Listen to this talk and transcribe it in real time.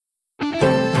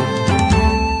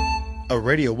a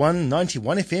Radio 1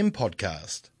 91 FM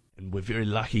podcast. And we're very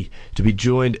lucky to be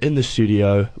joined in the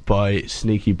studio by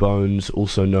Sneaky Bones,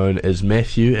 also known as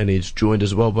Matthew, and he's joined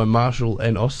as well by Marshall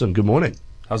and Austin. Good morning.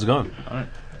 How's it going? All right.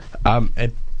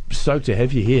 And stoked to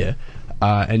have you here.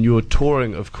 And you're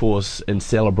touring, of course, in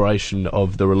celebration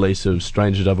of the release of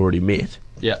Strangers I've Already Met.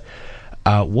 Yeah.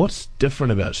 What's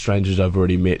different about Strangers I've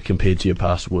Already Met compared to your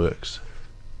past works?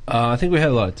 I think we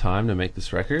had a lot of time to make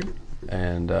this record,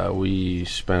 and we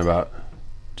spent about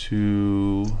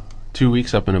two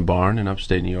weeks up in a barn in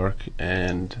upstate New York,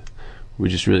 and we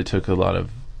just really took a lot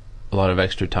of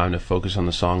extra time to focus on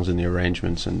the songs and the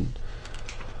arrangements, and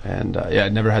I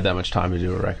never had that much time to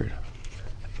do a record.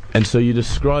 And so you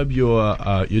describe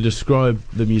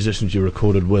the musicians you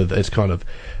recorded with as kind of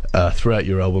throughout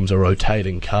your albums a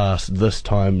rotating cast. This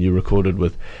time you recorded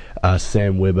with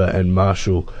Sam Weber and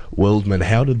Marshall Wildman.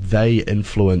 How did they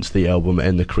influence the album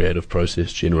and the creative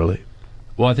process generally?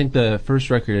 Well, I think the first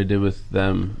record I did with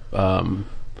them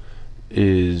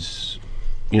is,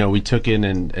 we took in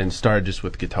and started just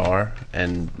with guitar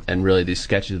and really these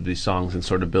sketches of these songs and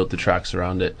sort of built the tracks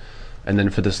around it. And then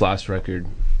for this last record,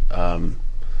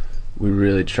 we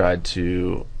really tried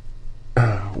to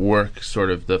work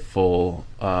sort of the full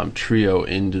trio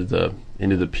into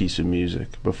the piece of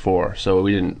music before, so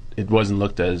it wasn't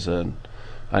looked as an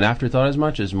afterthought as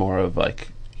much as more of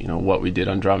like what we did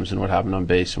on drums and what happened on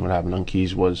bass and what happened on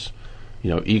keys was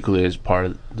equally as part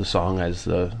of the song as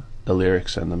the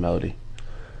lyrics and the melody.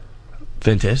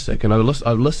 Fantastic. And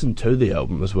I've listened to the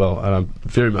album as well, and I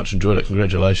very much enjoyed it.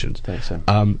 Congratulations. Thanks, Sam.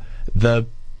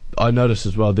 I noticed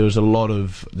as well there's a lot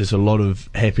of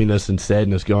happiness and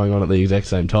sadness going on at the exact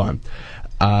same time.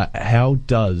 How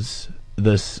does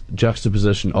this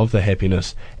juxtaposition of the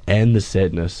happiness and the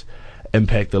sadness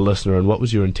impact the listener, and what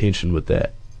was your intention with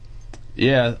that?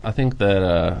 Yeah, I think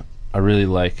that I really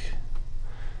like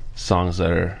songs that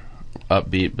are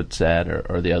upbeat but sad,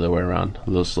 or the other way around, a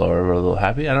little slower or a little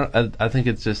happy. I think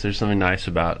it's just there's something nice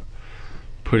about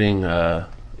putting an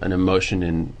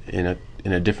emotion in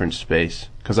a different space,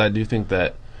 because I do think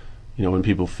that when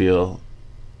people feel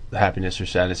happiness or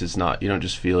sadness, it's not, you don't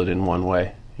just feel it in one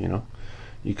way.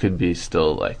 You could be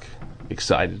still like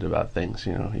excited about things,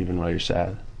 even while you're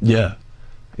sad. Yeah,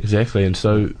 exactly. And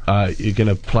so you're going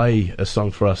to play a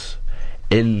song for us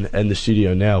in the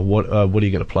studio now. What are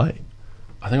you going to play?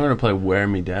 I think we're going to play "Wear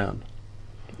Me Down."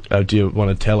 Do you want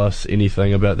to tell us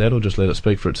anything about that, or just let it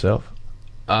speak for itself?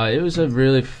 It was a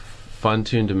really fun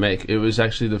tune to make. It was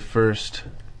actually the first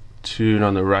tune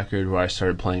on the record where I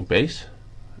started playing bass,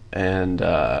 and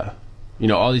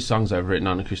all these songs I've written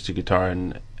on acoustic guitar,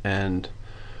 and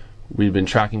we've been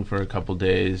tracking for a couple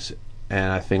days,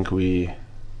 and I think we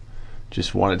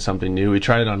just wanted something new. We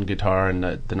tried it on guitar and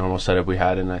the normal setup we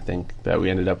had, and I think that we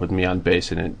ended up with me on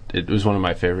bass, and it was one of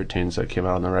my favorite tunes that came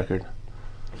out on the record.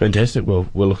 Fantastic. Well,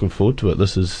 we're looking forward to it.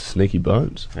 This is Sneaky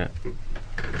Bones. Yeah.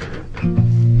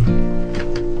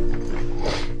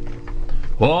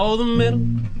 All the metal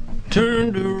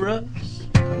turned to rust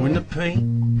when the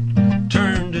paint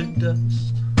turned to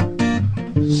dust.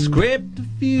 Scraped a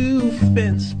few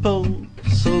fence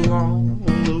posts along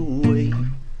the way.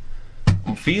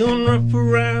 I'm feeling rough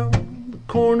around the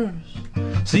corners.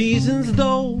 Seasons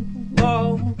dull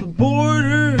all the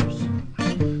borders.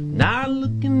 Not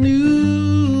looking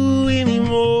new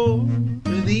anymore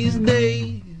these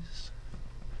days.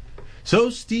 So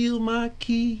steal my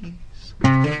keys,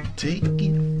 take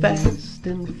it fast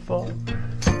and far.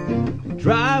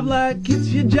 Drive like it's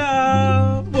your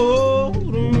job,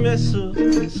 to mess up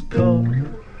this car.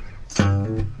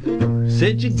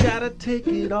 Said you gotta take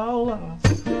it all off.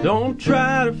 Don't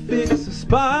try to fix a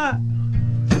spot.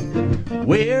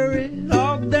 Wear it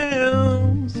all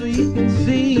down so you can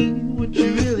see what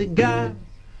you really got.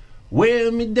 Wear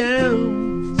me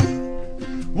down,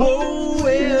 whoa,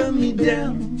 wear me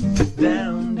down,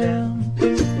 down, down.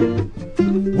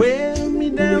 Wear me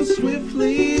down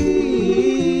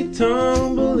swiftly,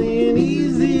 tumbling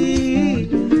easy.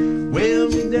 Wear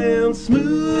me down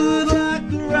smooth like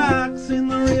the rocks in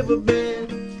the riverbed.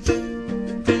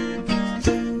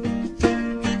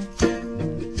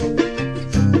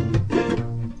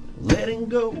 Letting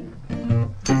go,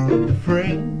 the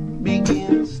frame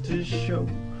begins to show.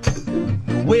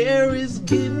 The wear is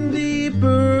getting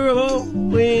deeper, oh,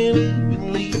 and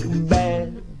evenly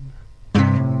bad.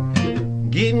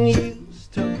 Getting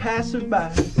used to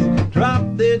passerbys, drop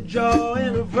their jaw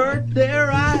and avert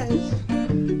their eyes.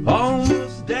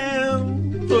 Almost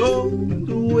down, oh,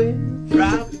 the way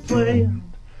I planned.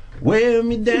 Wear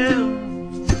me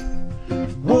down,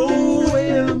 whoa,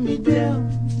 wear me down,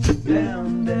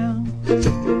 down, down.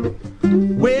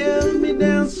 Wear me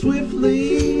down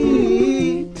swiftly.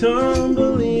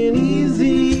 tumbling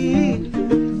easy.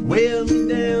 Wear me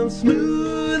down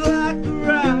smooth like the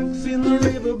rocks in the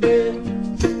riverbed.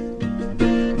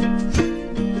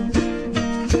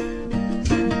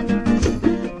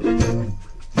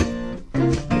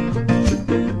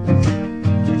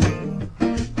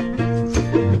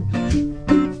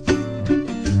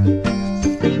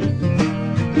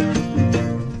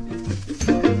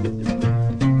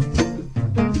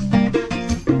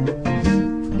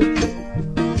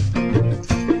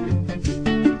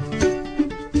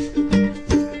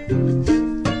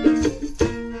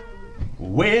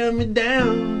 Wear me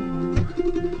down,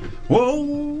 whoa,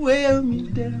 wear me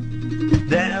down,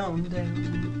 down,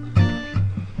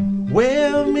 down.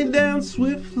 Wear me down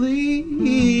swiftly,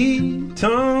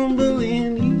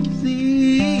 tumbling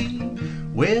easy.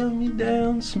 Wear me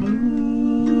down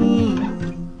smooth.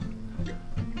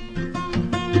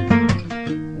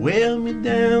 Wear me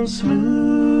down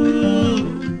smooth.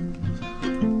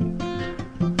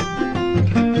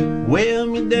 Wear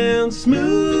me down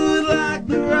smooth like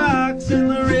the rocks in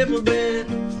the riverbed.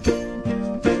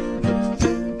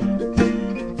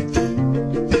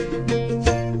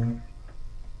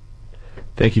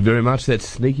 Thank you very much. That's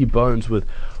Sneaky Bones with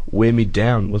Wear Me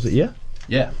Down, was it? Yeah?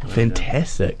 Yeah.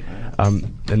 Fantastic.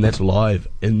 And that's live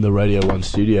in the Radio 1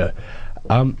 studio.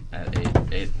 At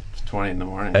 8:20 in the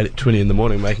morning. At 20 in the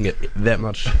morning, making it that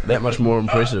much more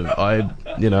impressive.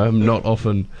 I'm not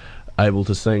often able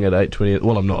to sing at 8:20.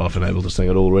 Well, I'm not often able to sing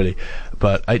at all, really.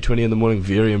 But 8:20 in the morning,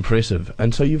 very impressive.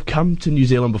 And so you've come to New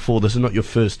Zealand before. This is not your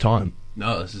first time.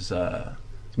 No, this is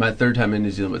it's my third time in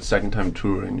New Zealand, but second time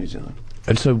touring New Zealand.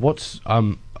 And so what's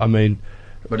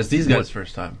but it's these guys'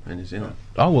 first time in New Zealand.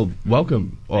 Oh well,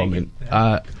 welcome.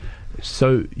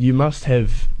 So there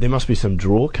must be some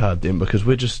draw card then, because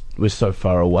we're so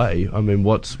far away. I mean,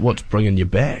 what's bringing you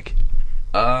back?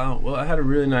 Well, I had a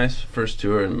really nice first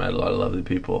tour and met a lot of lovely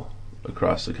people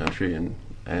across the country,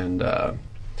 and I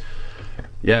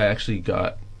actually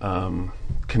got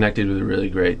connected with a really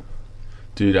great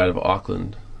dude out of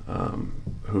Auckland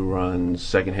who runs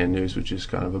Secondhand News, which is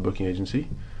kind of a booking agency,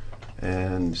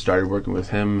 and started working with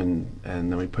him, and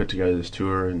then we put together this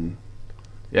tour, and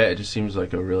yeah, it just seems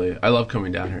like I love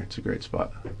coming down here. It's a great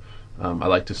spot. I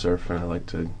like to surf and I like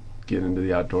to get into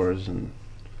the outdoors, and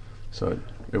so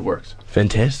it works.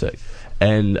 Fantastic.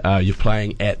 And you're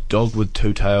playing at Dog with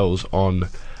Two Tails on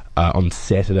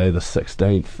Saturday the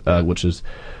 16th, which is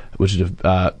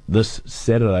this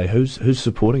Saturday. Who's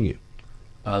supporting you?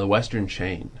 The Western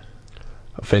Chain.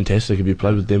 Fantastic. Have you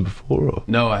played with them before? Or?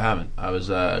 No, I haven't. I was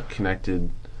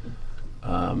connected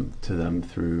to them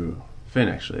through Finn,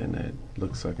 actually, and it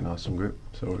looks like an awesome group,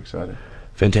 so we're excited.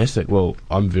 Fantastic. Well,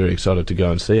 I'm very excited to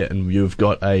go and see it, and you've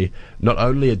got not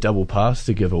only a double pass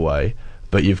to give away,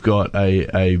 but you've got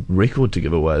a record to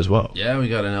give away as well. Yeah, we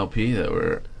got an LP that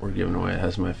we're giving away. It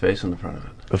has my face on the front of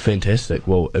it. Fantastic.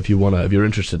 Well, if you're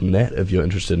interested in that, if you're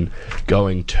interested in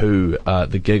going to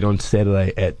the gig on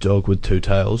Saturday at Dog with Two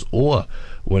Tails, or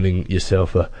winning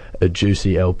yourself a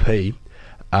juicy LP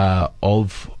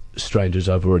of Strangers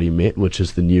I've Already Met, which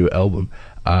is the new album,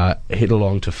 head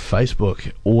along to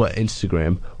Facebook or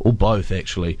Instagram, or both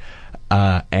actually,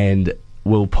 and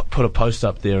we'll put a post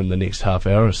up there in the next half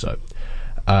hour or so.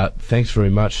 Thanks very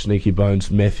much, Sneaky Bones,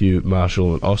 Matthew,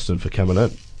 Marshall and Austin, for coming in.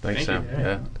 Thanks, Sam.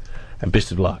 Yeah. And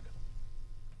best of luck.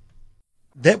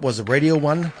 That was a Radio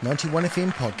 1 91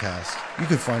 FM podcast. You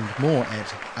can find more at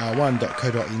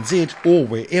r1.co.nz or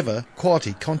wherever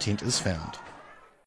quality content is found.